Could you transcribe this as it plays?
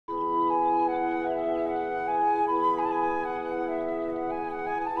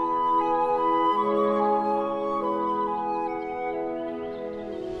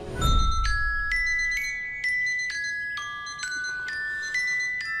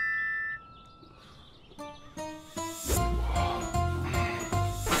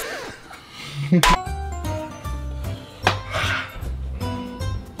Alright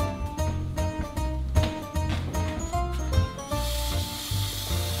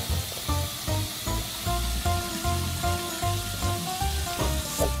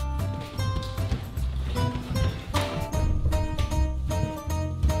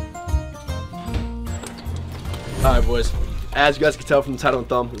boys, as you guys can tell from the title and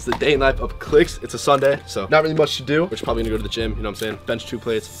thumb, it's the day in life of Clix. It's a Sunday, so not really much to do. We're just probably gonna go to the gym, you know what I'm saying? Bench 2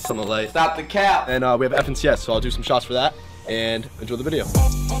 plates, something light. Stop the cap! And we have FNCS, so I'll do some shots for that, and enjoy the video.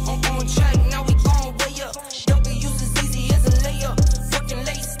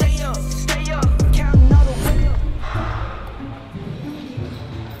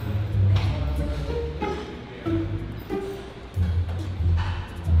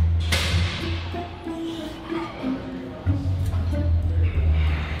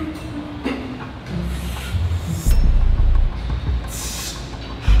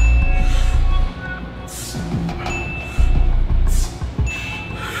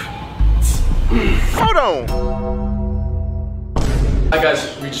 Hold on! Alright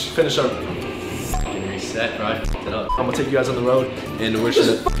guys, we just finished our reset, right? I'm gonna take you guys on the road, and we're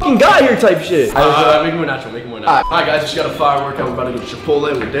just Fucking guy here type shit! make it more natural, make it more natural. Alright guys, we just got a fire workout. We're about to go to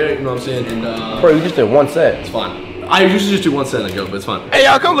Chipotle, we're there, you know what I'm saying? And bro, you just did one set. it's fine. I usually just do one set and go, but it's fine. Hey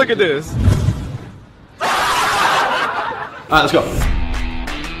y'all, come look at this! Alright, let's go.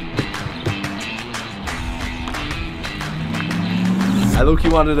 I low-key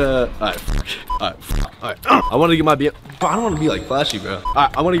wanted to, alright. I want to get my BMW. I don't want to be like flashy, bro.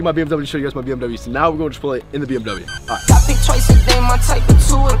 Alright, I want to get my BMW, show you guys my BMW. So now we're going to Chipotle in the BMW. Alright. Got picked twice a day, my type of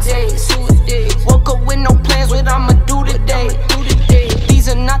 2 a day. Woke up with no plans, what I'ma do today. These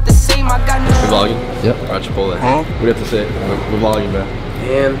are not the same, I got no. We're vlogging? Yep. Alright, Chipotle. What do you have to say? We're vlogging, bro.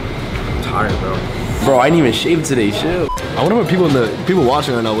 Man, I'm tired, bro. Bro, I didn't even shave today, shit. I wonder what people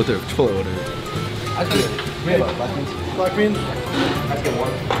watching right now with their Chipotle order. I think we have black beans. Black beans? Let's get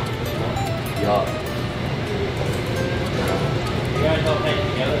one. Yeah.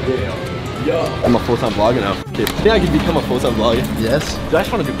 I'm a full-time vlogger now. Okay. Think I could become a full-time vlogger? Yes. Dude, I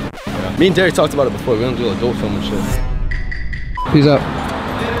just want to do. Me and Derek talked about it before. We're gonna do like adult film and shit. Peace out.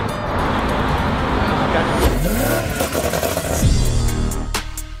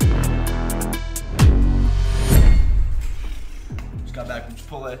 Just got back from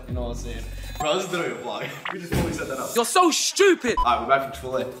Chipotle. You know what I'm saying? Bro, this is literally a vlog. We just totally set that up. You're so stupid! Alright, we're back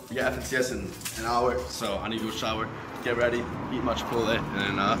from Chipotle. We got FNCS in an hour, so I need to go shower, get ready, eat my Chipotle,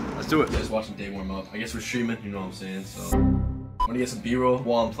 and let's do it. Just watching day warm up. I guess we're streaming, you know what I'm saying? So I'm gonna get some B-roll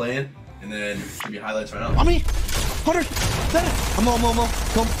while I'm playing, and then give you highlights right now. On me! 100! I'm low.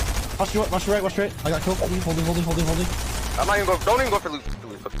 Come. Watch your right, watch right. I got kill. Holding. I'm not even going, don't even go for loot.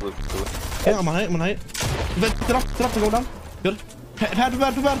 Yeah, I'm on height. Get up, go down. Good.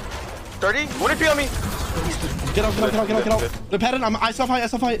 Pad. 30? What if you on me? Get up. They're padded, I self height.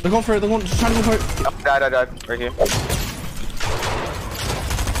 They're going for it, just trying to go for it. Oh, died. Right here.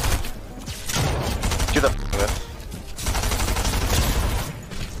 Do the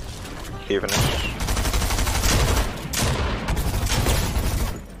Here finish.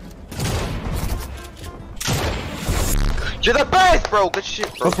 You're the best, bro! Good shit,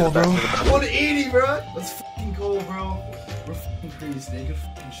 bro. Let's go, bro. 180, bro! Let's fucking go, bro. We're fucking crazy, man. Good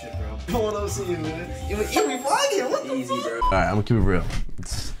fucking shit, bro. No one else see you, man. You vlogging? What the fuck? Alright, I'm gonna keep it real.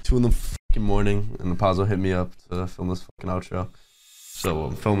 It's 2 in the fucking morning, and the Pazzo hit me up to film this fucking outro. So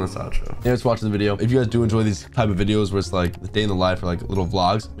I'm filming this outro. Thanks for watching the video. If you guys do enjoy these type of videos where it's like the day in the life or like little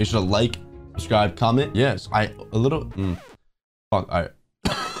vlogs, make sure to like, subscribe, comment. Yes, alright.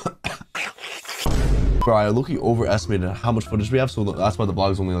 Bro, I look-y overestimated how much footage we have, so that's why the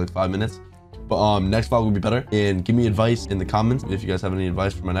vlog is only like 5 minutes. But next vlog will be better. And give me advice in the comments if you guys have any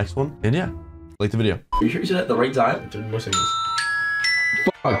advice for my next one. And yeah, like the video. Are you sure you said at the right time? 30 more seconds.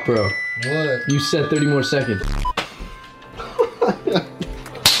 Fuck, bro. What? You said 30 more seconds.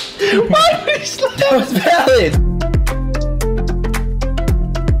 Why? That was valid.